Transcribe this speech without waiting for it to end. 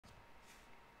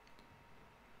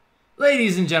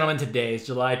Ladies and gentlemen, today is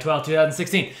July 12th,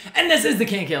 2016, and this is the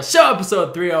KNKL Show,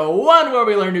 episode 301, where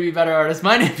we learn to be better artists.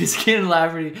 My name is Kienan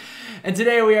Lafferty, and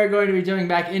today we are going to be jumping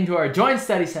back into our joint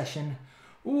study session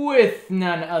with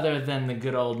none other than the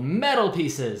good old metal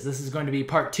pieces. This is going to be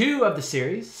part 2 of the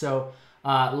series. So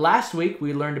last week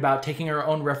we learned about taking our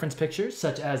own reference pictures,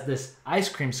 such as this ice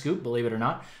cream scoop, believe it or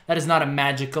not. That is not a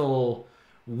magical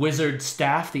wizard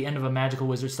staff, the end of a magical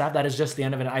wizard staff. That is just the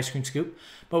end of an ice cream scoop.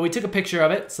 But we took a picture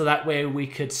of it so that way we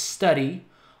could study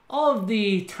all of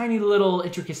the tiny little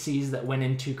intricacies that went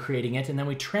into creating it, and then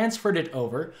we transferred it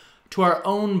over to our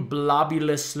own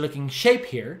blobulous looking shape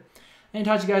here. And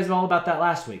I taught you guys all about that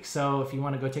last week. So if you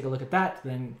want to go take a look at that,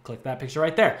 then click that picture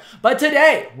right there. But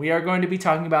today we are going to be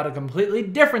talking about a completely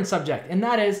different subject, and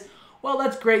that is, well,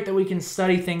 that's great that we can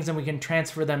study things and we can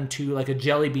transfer them to like a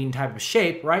jelly bean type of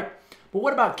shape, right? But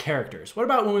what about characters? What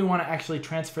about when we want to actually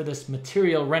transfer this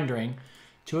material rendering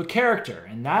to a character?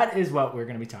 And that is what we're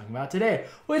going to be talking about today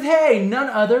with, hey, none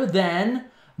other than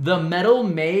the Metal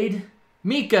Maid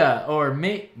Mika, or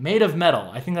Maid of Metal.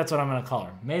 I think that's what I'm going to call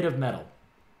her, Maid of Metal.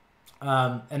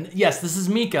 And yes, this is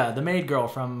Mika, the maid girl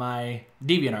from my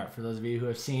DeviantArt, for those of you who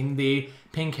have seen the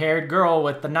pink-haired girl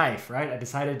with the knife, right? I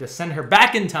decided to send her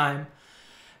back in time,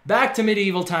 back to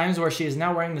medieval times, where she is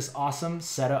now wearing this awesome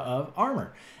set of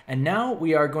armor. And now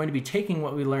we are going to be taking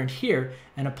what we learned here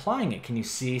and applying it. Can you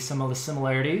see some of the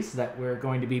similarities that we're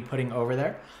going to be putting over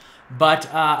there?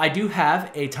 But I do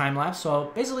have a time lapse, so I'll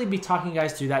basically be talking you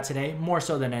guys through that today, more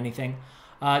so than anything.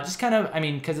 Just kind of, I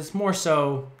mean, because it's more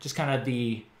so just kind of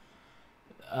the,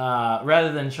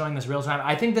 rather than showing this real time,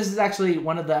 I think this is actually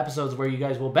one of the episodes where you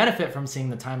guys will benefit from seeing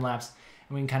the time lapse,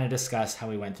 and we can kind of discuss how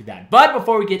we went through that. But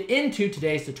before we get into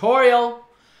today's tutorial,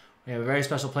 we have a very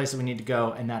special place that we need to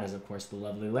go, and that is, of course, the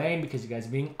lovely lane, because you guys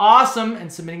are being awesome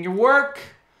and submitting your work.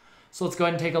 So let's go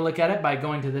ahead and take a look at it by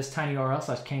going to this tiny URL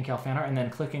 / KNKL fanart, and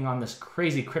then clicking on this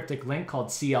crazy cryptic link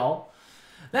called See All.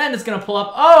 Then it's going to pull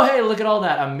up, oh, hey, look at all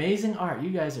that amazing art.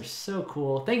 You guys are so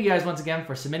cool. Thank you guys once again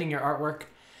for submitting your artwork.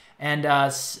 And,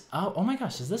 oh my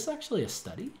gosh, is this actually a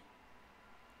study?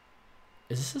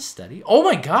 Is this a study? Oh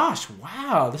my gosh,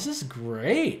 wow, this is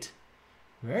great.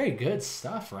 Very good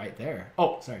stuff right there.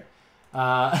 Oh, sorry.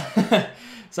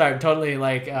 Sorry, I'm totally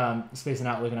like spacing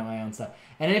out looking at my own stuff.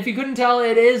 And if you couldn't tell,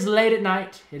 it is late at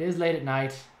night. It is late at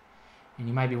night. And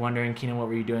you might be wondering, Keenan, what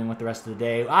were you doing with the rest of the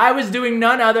day? I was doing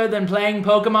none other than playing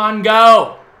Pokemon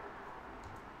Go.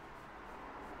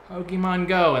 Pokemon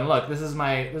Go. And look, this is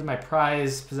my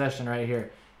prized possession right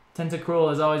here. Tentacruel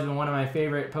has always been one of my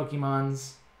favorite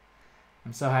Pokemons.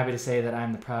 I'm so happy to say that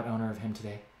I'm the proud owner of him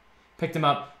today. Picked him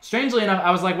up. Strangely enough, I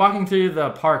was like walking through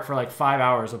the park for like 5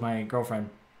 hours with my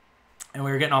girlfriend, and we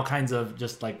were getting all kinds of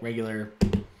just like regular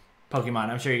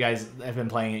Pokemon. I'm sure you guys have been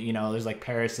playing it. You know, there's like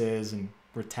Parises and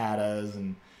Rattatas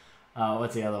and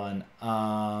what's the other one?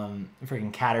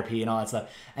 Freaking Caterpie and all that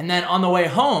stuff. And then on the way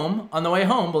home,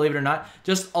 believe it or not,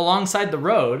 just alongside the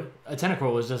road, a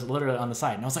Tentacruel was just literally on the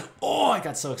side, and I was like, oh, I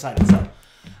got so excited. So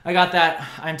I got that.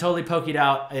 I'm totally poked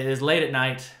out. It is late at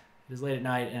night. It is late at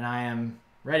night, and I am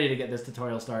ready to get this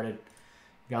tutorial started.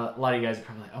 Got a lot of you guys are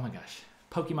probably like, oh my gosh,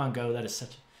 Pokemon Go, that is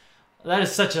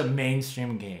such a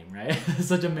mainstream game, right?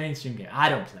 Such a mainstream game. I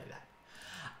don't play that.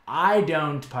 I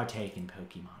don't partake in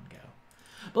Pokemon Go.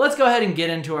 But let's go ahead and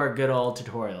get into our good old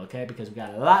tutorial, okay? Because we've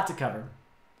got a lot to cover.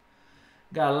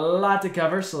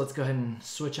 So let's go ahead and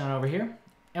switch on over here.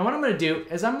 And what I'm going to do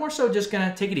is I'm more so just going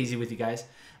to take it easy with you guys.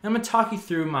 And I'm going to talk you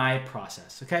through my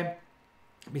process, okay?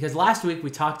 Because last week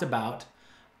we talked about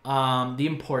the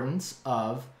importance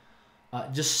of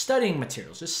just studying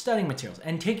materials,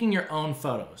 and taking your own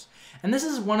photos. And this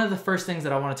is one of the first things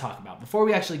that I want to talk about before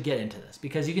we actually get into this,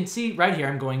 because you can see right here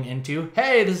I'm going into,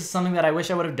 hey, this is something that I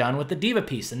wish I would have done with the Diva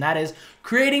piece, and that is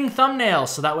creating thumbnails,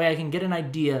 so that way I can get an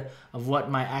idea of what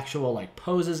my actual like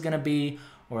pose is going to be,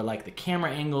 or like the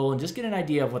camera angle, and just get an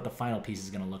idea of what the final piece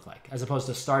is going to look like, as opposed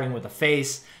to starting with a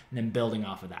face and then building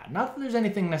off of that. Not that there's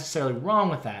anything necessarily wrong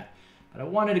with that, but I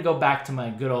wanted to go back to my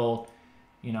good old,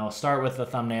 you know, start with the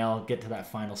thumbnail, get to that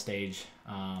final stage,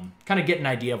 kind of get an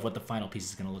idea of what the final piece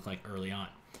is going to look like early on.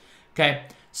 Okay,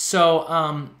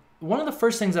 so one of the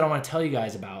first things that I want to tell you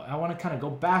guys about, I want to kind of go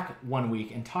back 1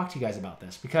 week and talk to you guys about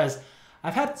this, because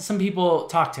I've had some people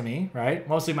talk to me, right,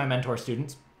 mostly my mentor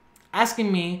students, asking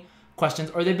me questions,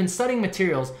 or they've been studying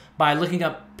materials by looking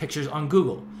up pictures on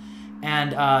Google.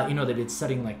 And, you know, they've been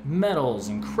studying like metals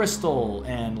and crystal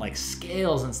and like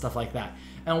scales and stuff like that.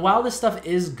 And while this stuff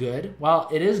is good, while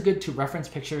it is good to reference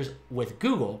pictures with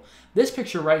Google, this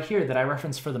picture right here that I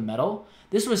referenced for the metal,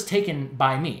 this was taken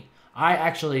by me.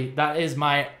 That is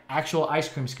my actual ice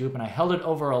cream scoop, and I held it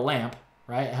over a lamp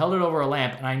right? I held it over a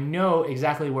lamp, and I know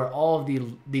exactly where all of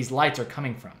these lights are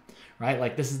coming from, right?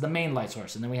 Like this is the main light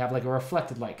source, and then we have like a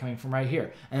reflected light coming from right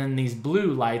here. And then these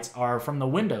blue lights are from the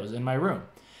windows in my room.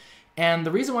 And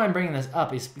the reason why I'm bringing this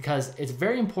up is because it's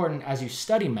very important as you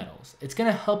study metals. It's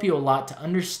going to help you a lot to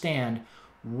understand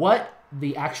what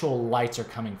the actual lights are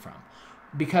coming from.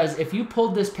 Because if you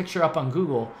pulled this picture up on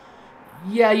Google,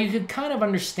 yeah, you could kind of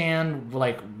understand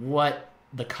like what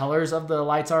the colors of the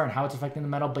lights are and how it's affecting the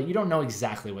metal, but you don't know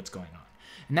exactly what's going on.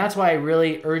 And that's why I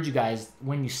really urge you guys,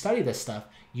 when you study this stuff,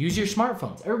 use your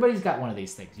smartphones. Everybody's got one of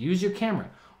these things. Use your camera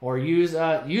or use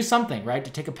something, right,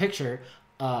 to take a picture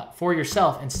for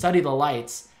yourself and study the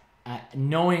lights,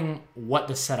 knowing what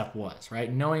the setup was,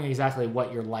 right? Knowing exactly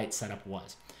what your light setup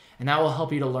was. And that will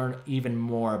help you to learn even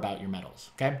more about your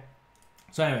metals, okay?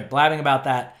 So anyway, blabbing about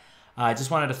that. I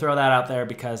just wanted to throw that out there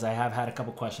because I have had a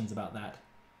couple questions about that.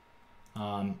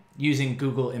 Using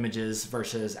Google Images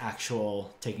versus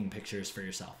actual taking pictures for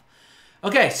yourself.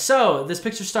 Okay, so this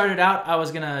picture started out, I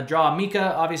was gonna draw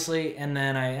mica, obviously, and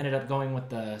then I ended up going with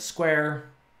the square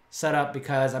setup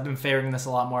because I've been favoring this a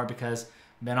lot more because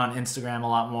I've been on Instagram a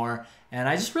lot more, and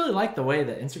I just really like the way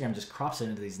that Instagram just crops it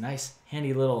into these nice,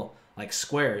 handy little like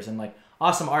squares, and like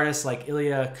awesome artists like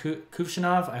Ilya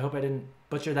Kuvshinov, I hope I didn't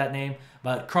butcher that name,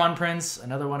 but Kron Prince,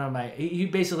 another one of my, he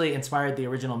basically inspired the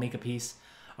original mica piece,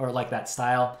 or like that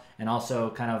style, and also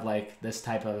kind of like this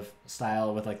type of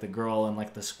style with like the girl and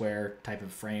like the square type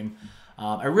of frame.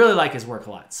 I really like his work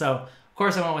a lot. So of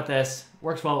course I went with this.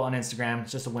 Works well on Instagram.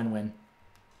 It's just a win-win.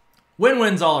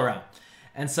 Win-wins all around.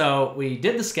 And so we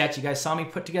did the sketch. You guys saw me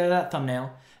put together that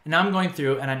thumbnail. And now I'm going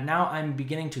through and now I'm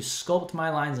beginning to sculpt my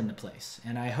lines into place.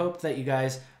 And I hope that you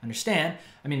guys understand.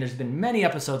 I mean, there's been many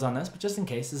episodes on this, but just in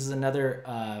case, this is another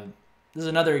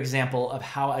example of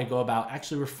how I go about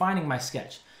actually refining my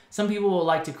sketch. Some people will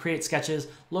like to create sketches,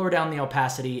 lower down the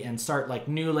opacity, and start like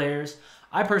new layers.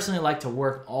 I personally like to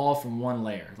work all from one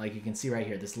layer. Like you can see right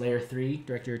here, this layer 3,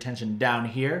 direct your attention down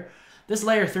here. This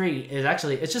layer 3 is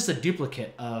actually, it's just a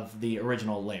duplicate of the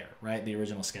original layer, right? The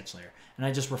original sketch layer. And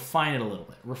I just refine it a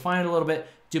little bit,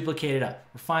 duplicate it up,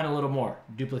 refine a little more,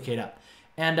 duplicate up.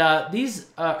 And these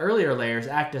earlier layers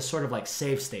act as sort of like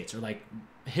save states or like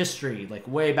history, like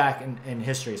way back in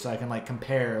history, so I can like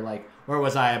compare like where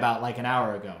was I about like an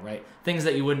hour ago, right? Things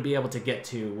that you wouldn't be able to get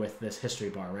to with this history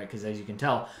bar, right? Because as you can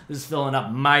tell, this is filling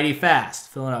up mighty fast,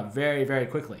 filling up very, very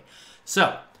quickly.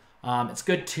 So it's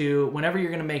good to, whenever you're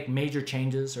going to make major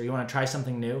changes or you want to try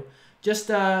something new, just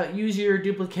use your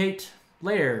duplicate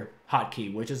layer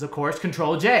hotkey, which is of course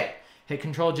Control-J. Hit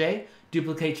Control-J,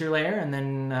 duplicate your layer, and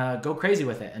then go crazy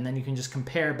with it. And then you can just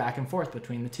compare back and forth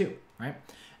between the two, right?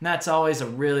 And that's always a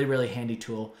really, really handy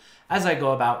tool as I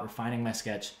go about refining my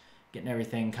sketch, getting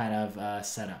everything kind of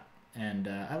set up. And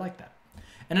I like that.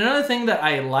 And another thing that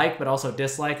I like but also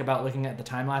dislike about looking at the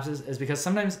time lapses is because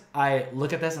sometimes I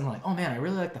look at this and I'm like, oh man, I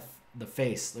really like the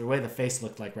face, the way the face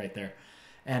looked like right there.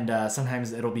 And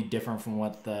sometimes it'll be different from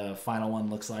what the final one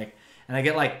looks like. And I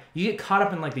get like, you get caught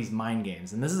up in like these mind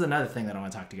games. And this is another thing that I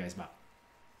want to talk to you guys about.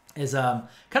 Is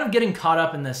kind of getting caught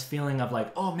up in this feeling of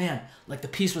like, oh man, like the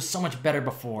piece was so much better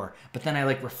before, but then I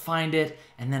like refined it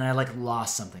and then I like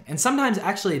lost something. And sometimes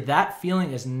actually that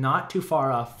feeling is not too far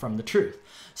off from the truth.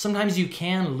 Sometimes you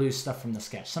can lose stuff from the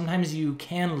sketch. Sometimes you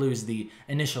can lose the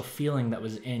initial feeling that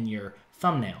was in your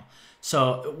thumbnail.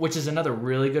 So, which is another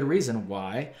really good reason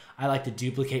why I like to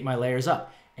duplicate my layers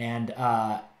up and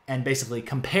basically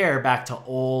compare back to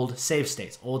old save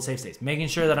states, making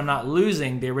sure that I'm not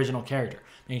losing the original character,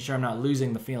 making sure I'm not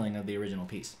losing the feeling of the original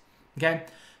piece. Okay,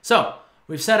 so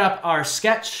we've set up our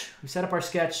sketch.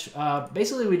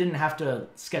 Basically, we didn't have to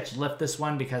sketch lift this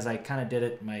one because I kind of did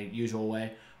it my usual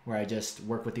way, where I just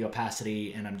work with the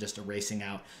opacity and I'm just erasing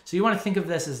out. So you want to think of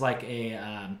this as like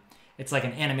it's like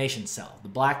an animation cell. The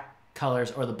black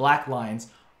colors or the black lines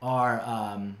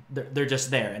are they're just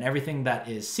there, and everything that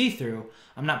is see-through,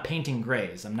 I'm not painting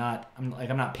grays. I'm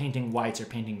not painting whites or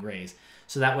painting grays.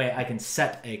 So that way I can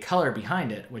set a color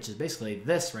behind it, which is basically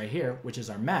this right here, which is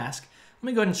our mask. Let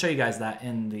me go ahead and show you guys that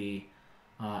in the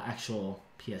actual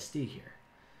PSD here.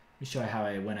 Let me show you how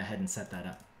I went ahead and set that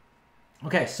up.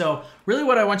 Okay, so really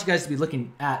what I want you guys to be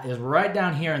looking at is right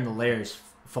down here in the layers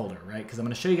folder, right? Because I'm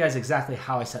going to show you guys exactly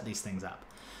how I set these things up.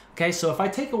 Okay, so if I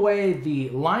take away the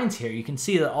lines here, you can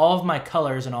see that all of my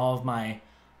colors and all of my,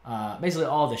 basically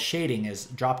all of the shading is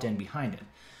dropped in behind it.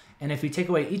 And if we take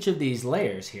away each of these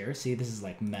layers here, see this is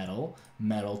like metal,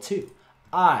 metal 2,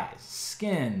 eyes,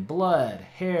 skin, blood,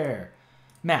 hair,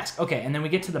 mask. Okay, and then we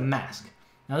get to the mask.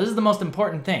 Now this is the most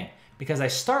important thing because I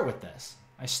start with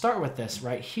this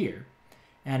right here.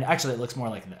 And actually, it looks more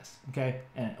like this, okay?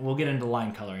 And we'll get into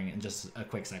line coloring in just a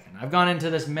quick second. I've gone into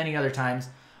this many other times.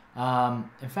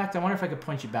 In fact, I wonder if I could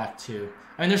point you back to...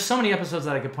 I mean, there's so many episodes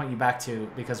that I could point you back to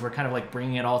because we're kind of like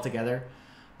bringing it all together.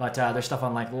 But there's stuff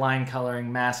on like line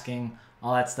coloring, masking,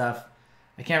 all that stuff.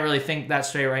 I can't really think that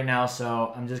straight right now,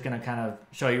 so I'm just going to kind of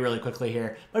show you really quickly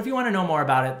here. But if you want to know more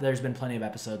about it, there's been plenty of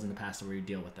episodes in the past where we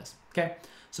deal with this, okay?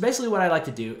 So basically what I like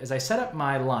to do is I set up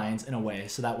my lines in a way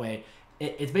so that way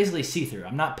it's basically see-through.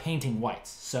 I'm not painting whites,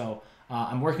 so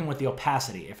I'm working with the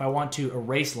opacity. If I want to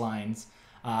erase lines,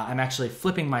 I'm actually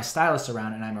flipping my stylus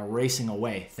around and I'm erasing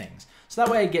away things. So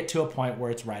that way I get to a point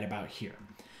where it's right about here.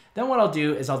 Then what I'll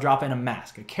do is I'll drop in a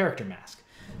mask, a character mask.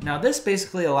 Now this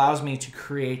basically allows me to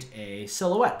create a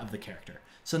silhouette of the character.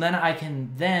 So then I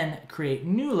can then create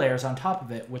new layers on top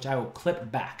of it, which I will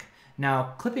clip back.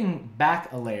 Now clipping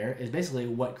back a layer is basically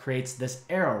what creates this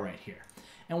arrow right here.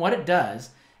 And what it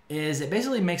does is it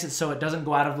basically makes it so it doesn't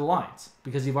go out of the lines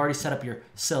because you've already set up your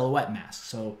silhouette mask.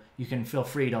 So you can feel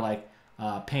free to like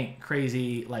paint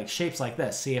crazy like shapes like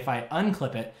this. See, if I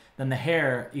unclip it, then the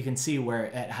hair, you can see where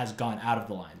it has gone out of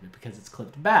the lines. But because it's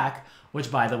clipped back, which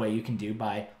by the way you can do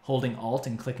by holding Alt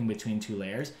and clicking between two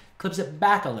layers, clips it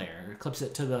back a layer, or clips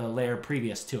it to the layer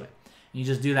previous to it. And you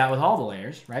just do that with all the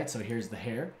layers, right? So here's the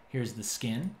hair, here's the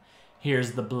skin,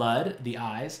 here's the blood, the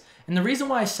eyes. And the reason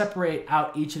why I separate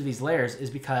out each of these layers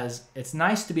is because it's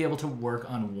nice to be able to work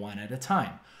on one at a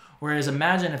time. Whereas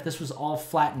imagine if this was all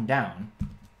flattened down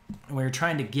and we were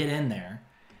trying to get in there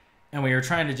and we were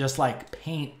trying to just like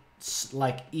paint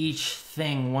like each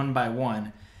thing one by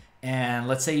one. And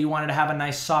let's say you wanted to have a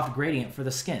nice soft gradient for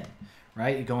the skin,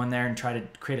 right? You go in there and try to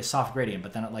create a soft gradient,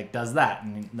 but then it like does that.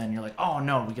 And then you're like, oh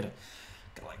no, we gotta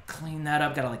like clean that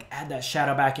up, gotta like add that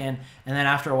shadow back in. And then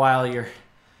after a while, your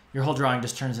whole drawing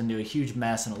just turns into a huge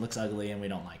mess and it looks ugly and we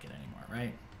don't like it anymore,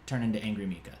 right? Turn into Angry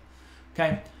Mika.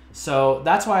 Okay, so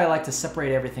that's why I like to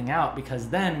separate everything out, because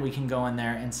then we can go in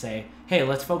there and say, hey,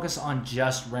 let's focus on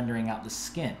just rendering out the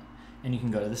skin. And you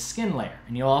can go to the skin layer.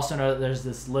 And you'll also know that there's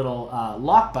this little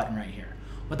lock button right here.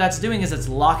 What that's doing is it's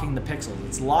locking the pixels.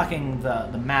 It's locking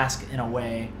the mask in a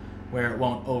way where it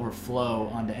won't overflow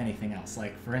onto anything else.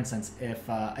 Like for instance, if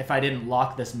I didn't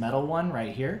lock this metal one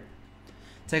right here,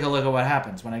 take a look at what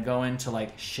happens when I go into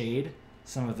like shade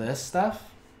some of this stuff.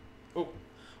 Oh.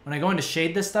 When I go into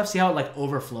shade this stuff, see how it like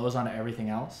overflows onto everything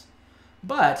else?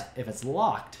 But if it's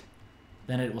locked,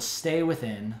 then it will stay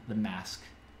within the mask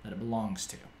that it belongs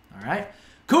to. All right,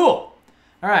 cool.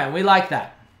 All right, we like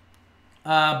that.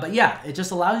 But yeah, it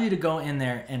just allows you to go in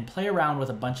there and play around with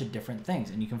a bunch of different things,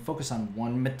 and you can focus on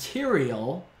one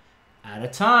material at a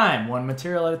time,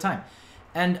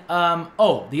 And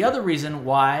oh, the other reason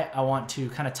why I want to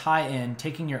kind of tie in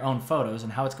taking your own photos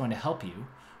and how it's going to help you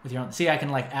with your own. See, I can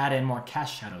like add in more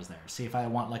cast shadows there. See if I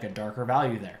want like a darker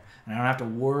value there, and I don't have to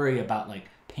worry about like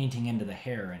painting into the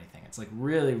hair or anything. It's like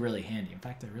really, really handy. In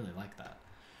fact, I really like that.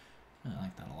 I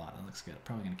like that a lot. That looks good.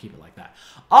 Probably going to keep it like that.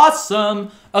 Awesome.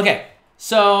 Okay.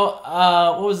 So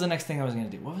what was the next thing I was going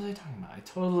to do? What was I talking about? I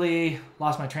totally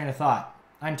lost my train of thought.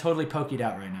 I'm totally pokeyed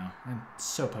out right now. I'm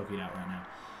so pokeyed out right now.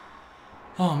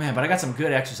 Oh, man. But I got some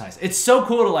good exercise. It's so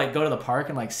cool to like go to the park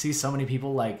and like see so many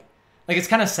people like it's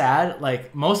kind of sad.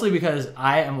 Like mostly because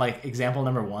I am like example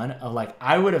number one of like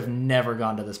I would have never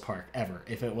gone to this park ever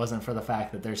if it wasn't for the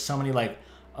fact that there's so many like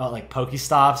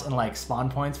Pokestops and like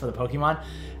spawn points for the Pokemon.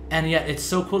 And yet it's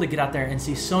so cool to get out there and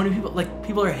see so many people, like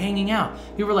people are hanging out.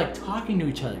 People are like talking to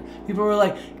each other. People are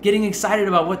like getting excited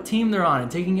about what team they're on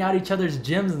and taking out each other's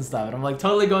gyms and stuff. And I'm like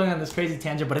totally going on this crazy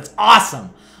tangent, but it's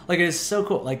awesome. Like it is so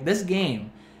cool. Like this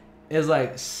game is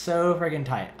like so freaking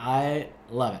tight. I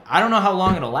love it. I don't know how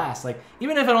long it'll last. Like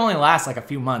even if it only lasts like a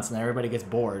few months and everybody gets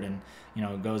bored and, you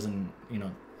know, goes and, you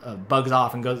know, bugs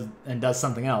off and goes and does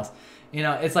something else. You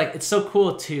know, it's like, it's so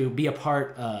cool to be a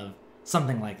part of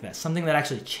something like this, something that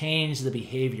actually changed the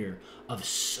behavior of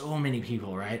so many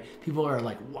people, right? People are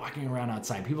like walking around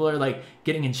outside. People are like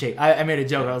getting in shape. I made a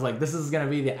joke. I was like, this is going to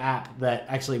be the app that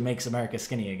actually makes America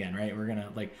skinny again, right? We're going to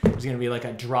like, there's going to be like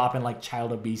a drop in like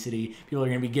child obesity. People are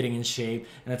going to be getting in shape.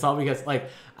 And it's all because like,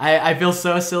 I feel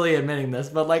so silly admitting this,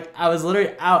 but like I was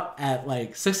literally out at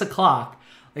like 6 o'clock,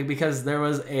 like because there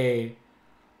was a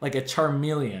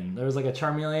Charmeleon. There was like a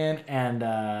Charmeleon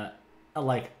and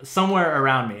like somewhere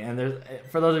around me. And there's,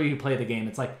 for those of you who play the game,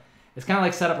 it's like, it's kind of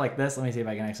like set up like this. Let me see if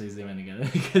I can actually zoom in again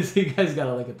because you guys got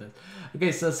to look at this.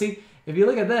 Okay, so see, if you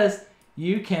look at this,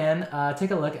 you can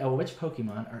take a look at which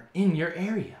Pokemon are in your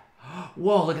area.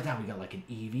 Whoa, look at that. We got like an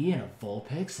Eevee and a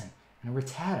Vulpix and a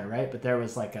Rattata, right? But there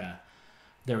was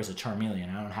there was a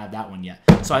Charmeleon. I don't have that one yet.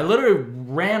 So I literally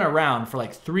ran around for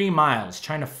like 3 miles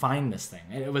trying to find this thing.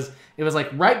 And it was like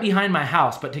right behind my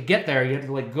house, but to get there, you had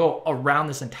to like go around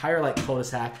this entire like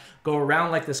cul-de-sac, go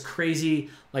around like this crazy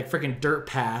like freaking dirt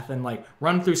path and like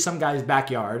run through some guy's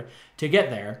backyard to get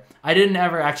there. I didn't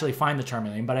ever actually find the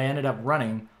Charmeleon, but I ended up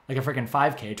running like a freaking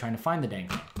 5K trying to find the dang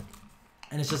thing.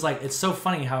 And it's just like, it's so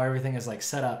funny how everything is like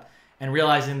set up, and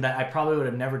realizing that I probably would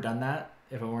have never done that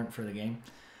if it weren't for the game.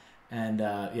 And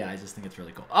yeah, I just think it's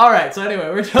really cool. All right, so anyway,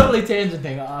 we're totally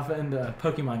tangenting off into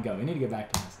Pokemon Go. We need to get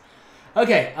back to this.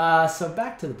 Okay, so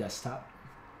back to the desktop.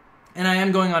 And I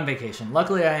am going on vacation.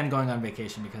 Luckily, I am going on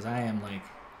vacation because I am like,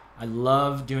 I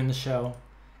love doing the show.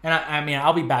 And I mean,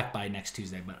 I'll be back by next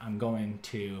Tuesday, but I'm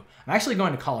actually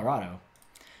going to Colorado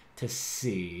to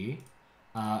see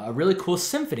a really cool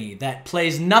symphony that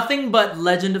plays nothing but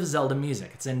Legend of Zelda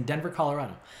music. It's in Denver,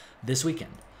 Colorado this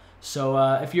weekend. So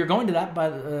if you're going to that, by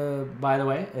the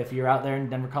way, if you're out there in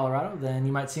Denver, Colorado, then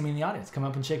you might see me in the audience. Come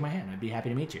up and shake my hand. I'd be happy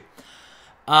to meet you.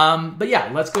 But yeah,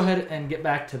 let's go ahead and get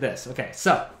back to this. Okay,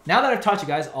 so now that I've taught you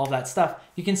guys all that stuff,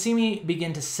 you can see me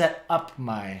begin to set up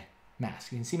my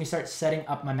mask. You can see me start setting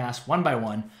up my mask one by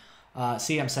one.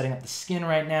 See, I'm setting up the skin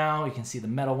right now. You can see the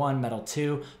metal 1, metal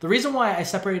 2. The reason why I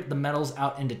separate the metals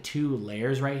out into 2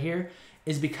 layers right here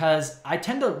is because I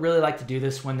tend to really like to do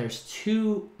this when there's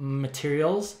 2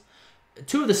 materials,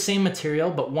 2 of the same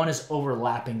material, but one is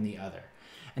overlapping the other.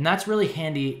 And that's really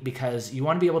handy because you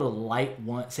want to be able to light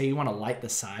one, say you want to light the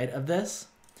side of this.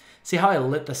 See how I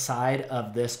lit the side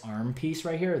of this arm piece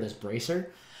right here, or this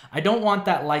bracer? I don't want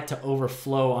that light to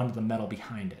overflow onto the metal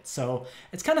behind it. So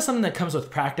it's kind of something that comes with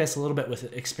practice, a little bit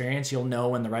with experience. You'll know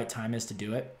when the right time is to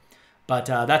do it. But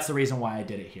that's the reason why I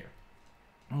did it here.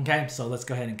 Okay, so let's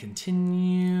go ahead and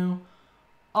continue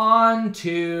on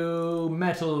to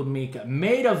Metal Mika,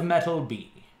 made of metal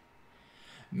B.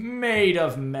 Made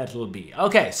of metal B.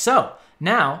 Okay, so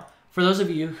now, for those of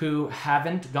you who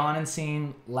haven't gone and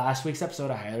seen last week's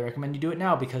episode, I highly recommend you do it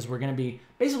now because we're going to be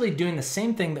basically doing the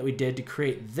same thing that we did to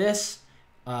create this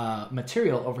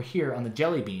material over here on the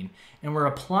jelly bean, and we're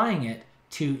applying it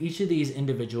to each of these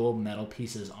individual metal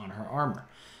pieces on her armor.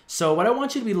 So what I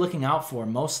want you to be looking out for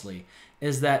mostly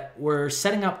is that we're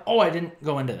setting up, oh, I didn't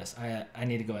go into this. I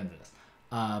need to go into this.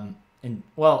 And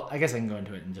well, I guess I can go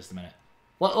into it in just a minute.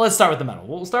 Well, let's start with the metal.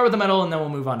 We'll start with the metal and then we'll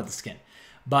move on to the skin.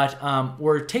 But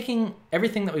we're taking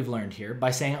everything that we've learned here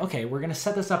by saying, okay, we're going to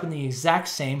set this up in the exact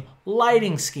same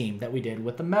lighting scheme that we did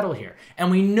with the metal here. And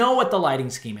we know what the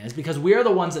lighting scheme is because we are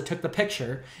the ones that took the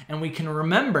picture and we can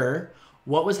remember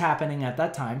what was happening at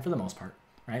that time for the most part,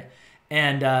 right?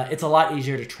 And it's a lot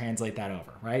easier to translate that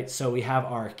over, right? So we have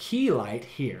our key light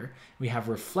here. We have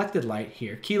reflected light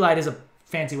here. Key light is a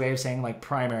fancy way of saying like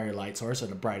primary light source or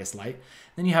the brightest light.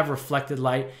 Then you have reflected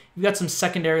light. You've got some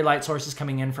secondary light sources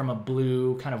coming in from a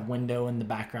blue kind of window in the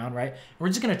background, right? And we're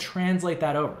just going to translate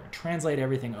that over, translate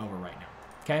everything over right now,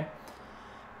 okay?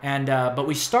 And but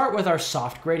we start with our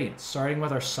soft gradients, starting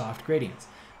with our soft gradients.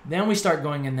 Then we start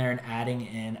going in there and adding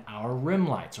in our rim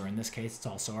lights, or in this case, it's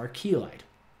also our key light.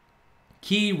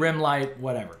 Key, rim light,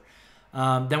 whatever.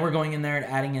 Then we're going in there and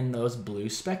adding in those blue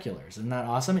speculars. Isn't that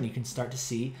awesome? And you can start to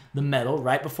see the metal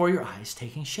right before your eyes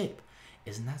taking shape.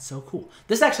 Isn't that so cool?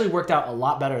 This actually worked out a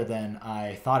lot better than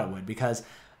I thought it would because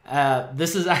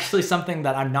this is actually something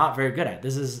that I'm not very good at.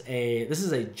 This is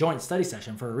a joint study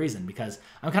session for a reason because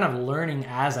I'm kind of learning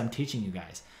as I'm teaching you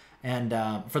guys. And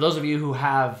for those of you who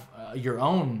have your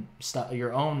own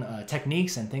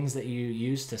techniques and things that you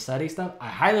use to study stuff, I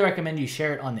highly recommend you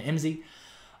share it on the IMSI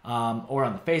or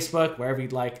on the Facebook, wherever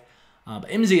you'd like. But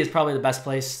IMSI is probably the best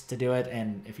place to do it.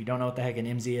 And if you don't know what the heck an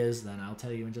IMSI is, then I'll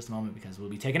tell you in just a moment because we'll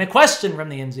be taking a question from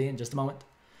the IMSI in just a moment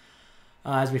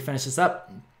as we finish this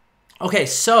up. Okay,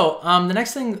 so the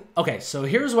next thing, okay, so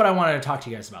here's what I wanted to talk to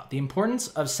you guys about. The importance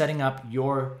of setting up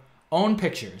your own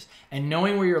pictures and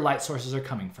knowing where your light sources are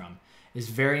coming from is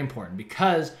very important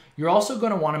because you're also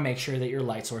going to want to make sure that your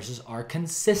light sources are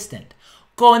consistent.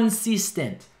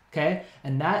 Consistent, okay?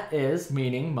 And that is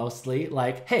meaning mostly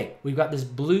like, hey, we've got this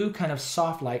blue kind of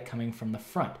soft light coming from the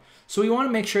front. So we want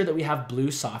to make sure that we have blue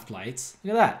soft lights.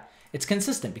 Look at that. It's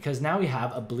consistent because now we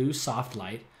have a blue soft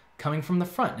light coming from the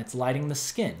front and it's lighting the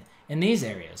skin in these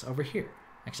areas over here.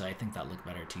 Actually, I think that looked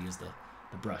better to use the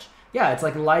brush. Yeah, it's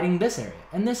like lighting this area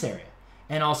and this area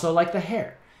and also like the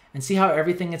hair. And see how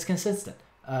everything is consistent.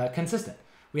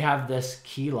 We have this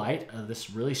key light, this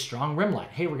really strong rim light.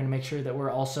 Hey, we're going to make sure that we're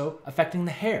also affecting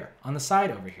the hair on the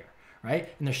side over here, right?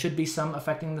 And there should be some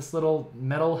affecting this little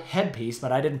metal headpiece,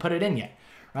 but I didn't put it in yet,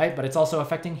 right? But it's also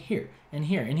affecting here and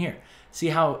here and here. See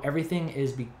how everything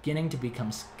is beginning to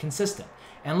become consistent.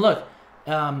 And look,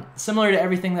 similar to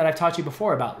everything that I've taught you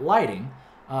before about lighting,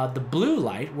 the blue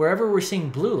light, wherever we're seeing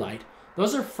blue light,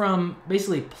 those are from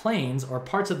basically planes or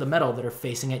parts of the metal that are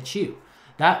facing at you.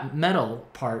 That metal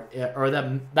part, or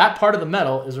that part of the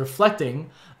metal is reflecting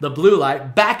the blue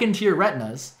light back into your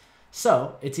retinas.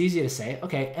 So it's easy to say,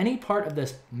 okay, any part of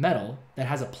this metal that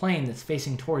has a plane that's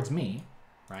facing towards me,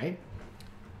 right?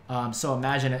 So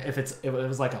imagine if it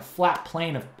was like a flat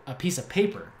plane of a piece of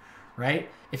paper, right?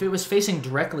 If it was facing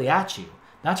directly at you,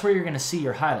 that's where you're going to see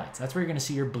your highlights. That's where you're going to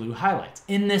see your blue highlights.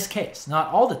 In this case, not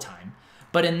all the time,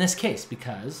 but in this case,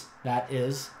 because that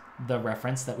is the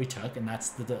reference that we took, and that's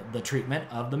the treatment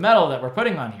of the metal that we're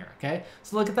putting on here, okay?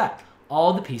 So look at that.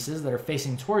 All the pieces that are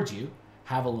facing towards you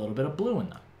have a little bit of blue in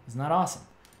them. Isn't that awesome?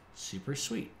 Super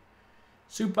sweet.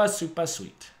 Super, super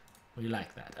sweet. We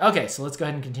like that. Okay, so let's go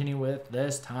ahead and continue with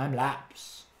this time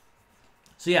lapse.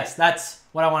 So yes, that's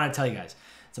what I want to tell you guys.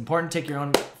 It's important to take your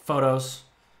own photos.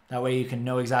 That way you can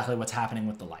know exactly what's happening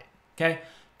with the light, okay?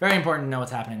 Very important to know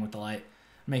what's happening with the light.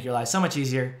 Make your life so much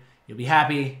easier. You'll be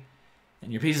happy.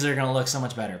 And your pieces are going to look so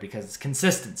much better because it's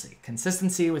consistency.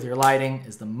 Consistency with your lighting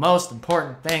is the most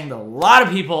important thing that a lot of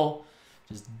people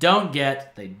just don't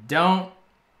get. They don't,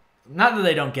 not that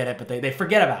they don't get it, but they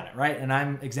forget about it, right? And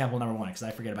I'm example number one because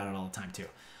I forget about it all the time too.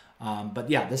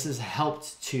 But yeah, this has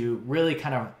helped to really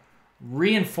kind of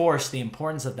reinforce the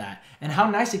importance of that and how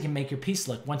nice it can make your piece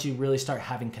look once you really start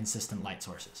having consistent light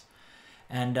sources.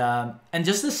 And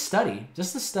just the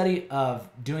study of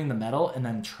doing the metal and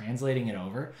then translating it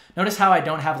over. Notice how I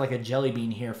don't have like a jelly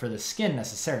bean here for the skin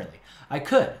necessarily. I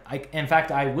could. In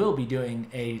fact, I will be doing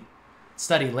a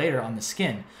study later on the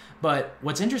skin. But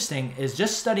what's interesting is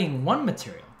just studying one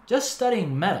material, just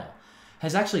studying metal,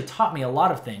 has actually taught me a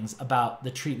lot of things about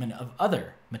the treatment of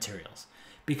other materials.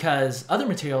 Because other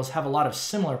materials have a lot of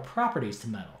similar properties to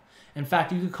metal. In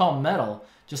fact, you could call metal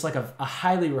just like a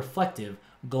highly reflective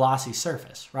glossy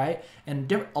surface, right?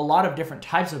 And a lot of different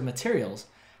types of materials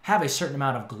have a certain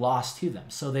amount of gloss to them.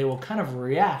 So they will kind of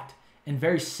react in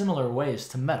very similar ways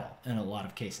to metal in a lot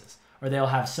of cases, or they'll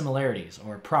have similarities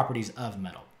or properties of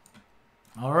metal.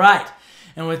 All right.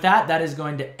 And with that, that is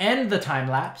going to end the time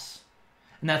lapse.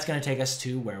 And that's going to take us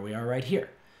to where we are right here.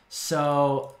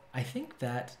 So I think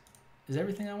that is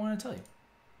everything I want to tell you.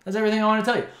 That's everything I want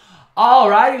to tell you.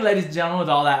 Alrighty, ladies and gentlemen, with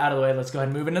all that out of the way, let's go ahead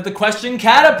and move into the question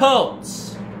catapults.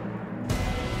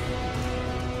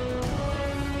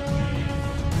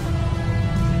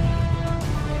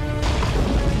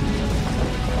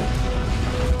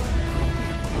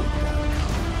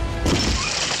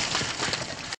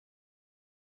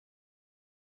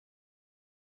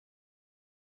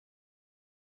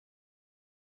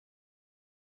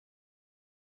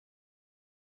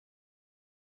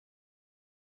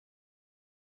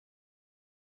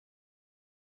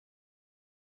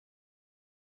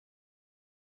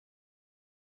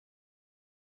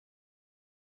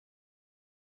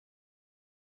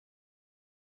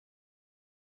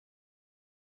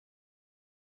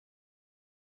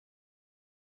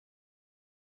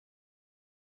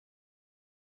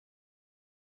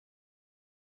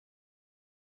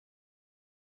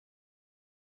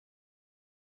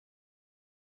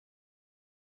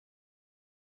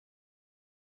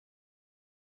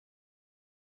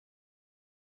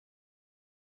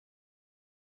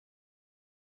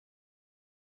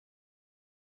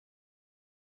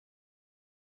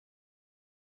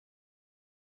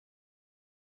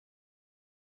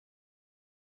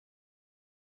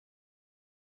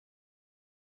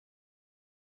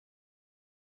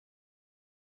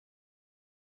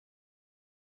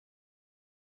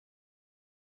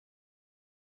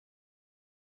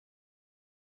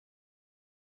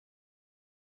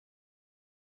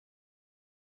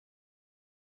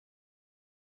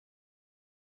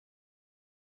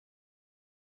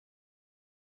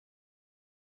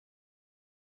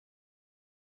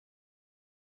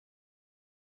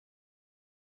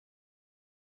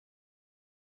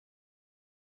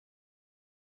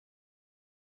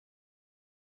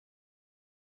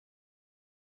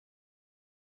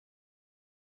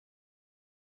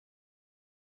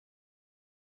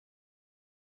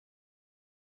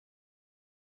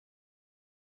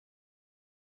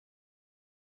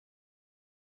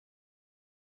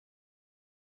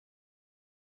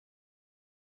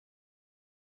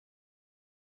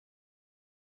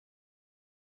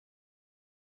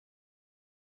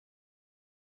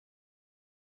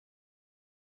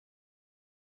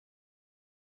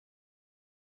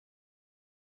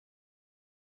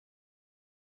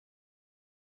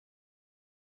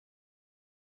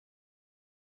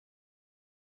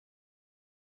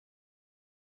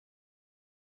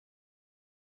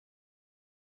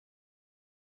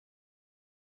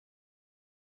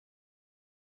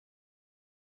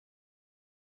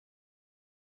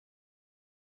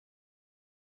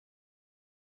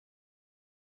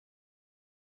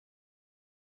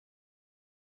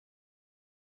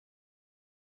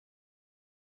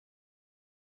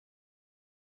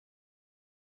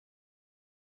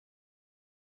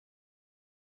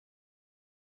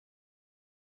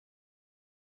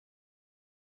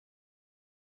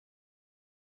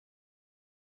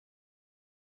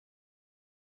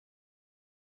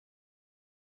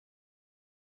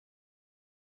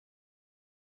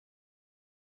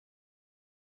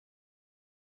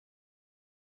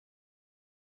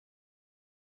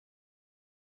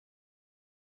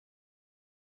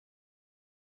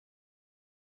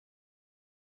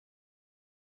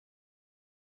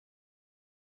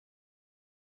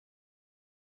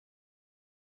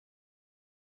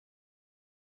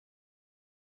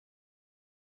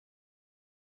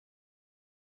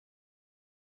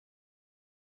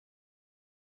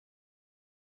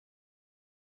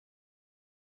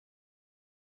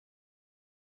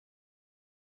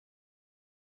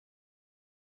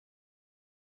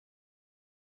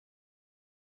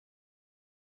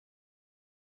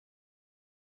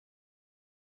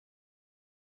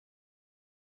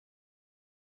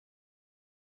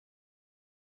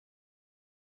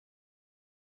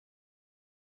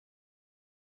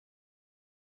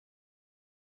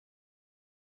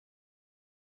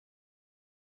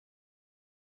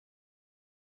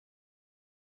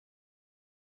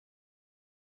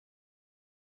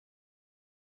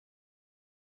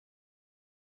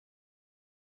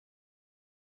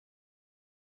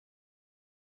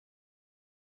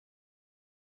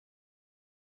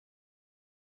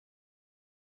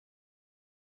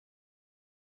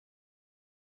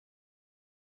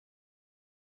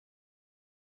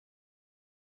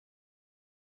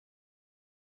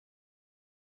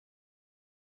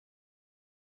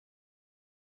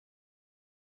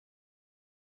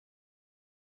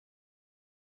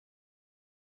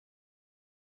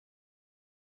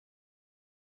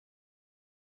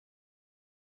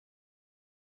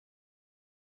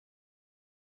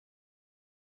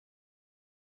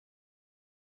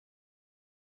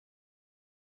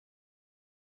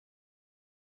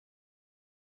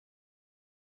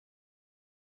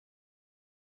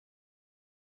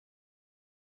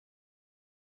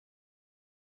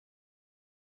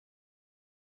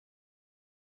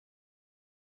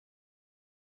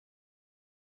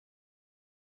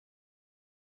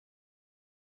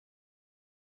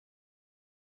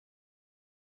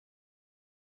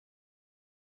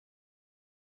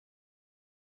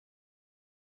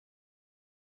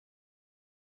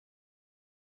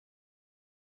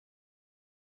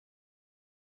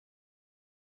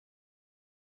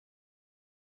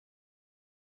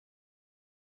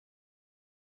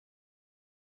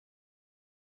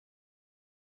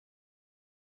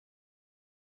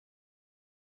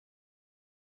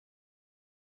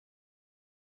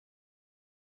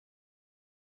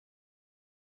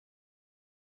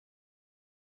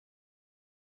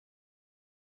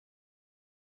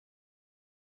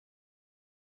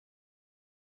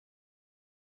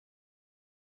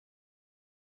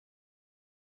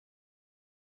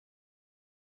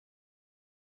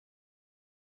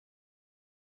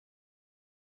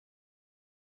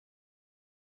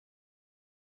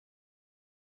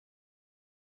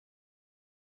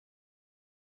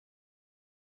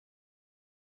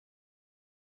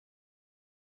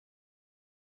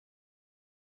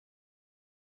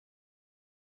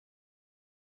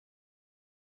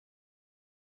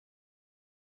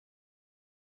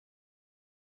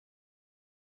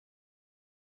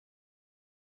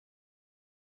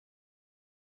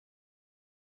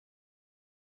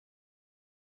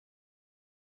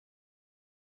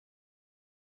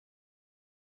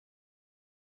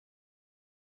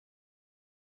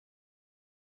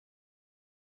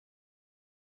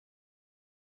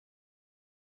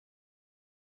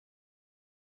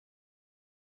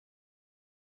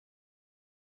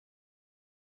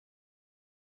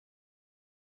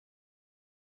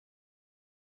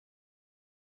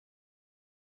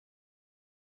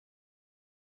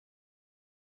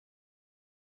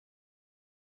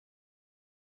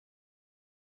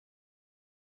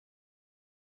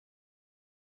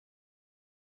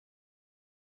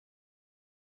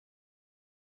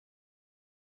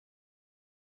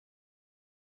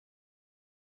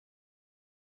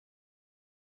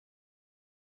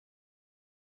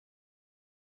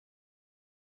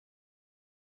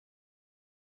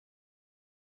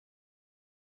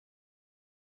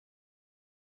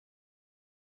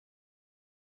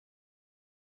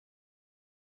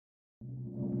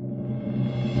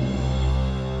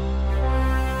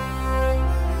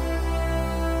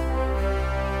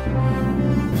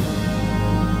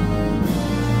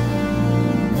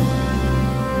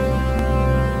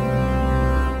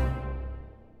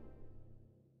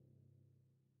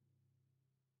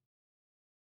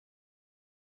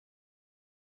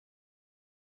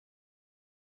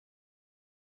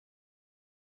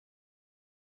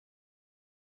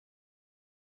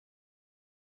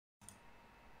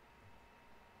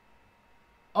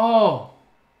 Oh.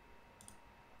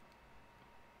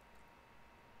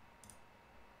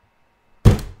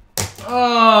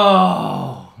 Oh.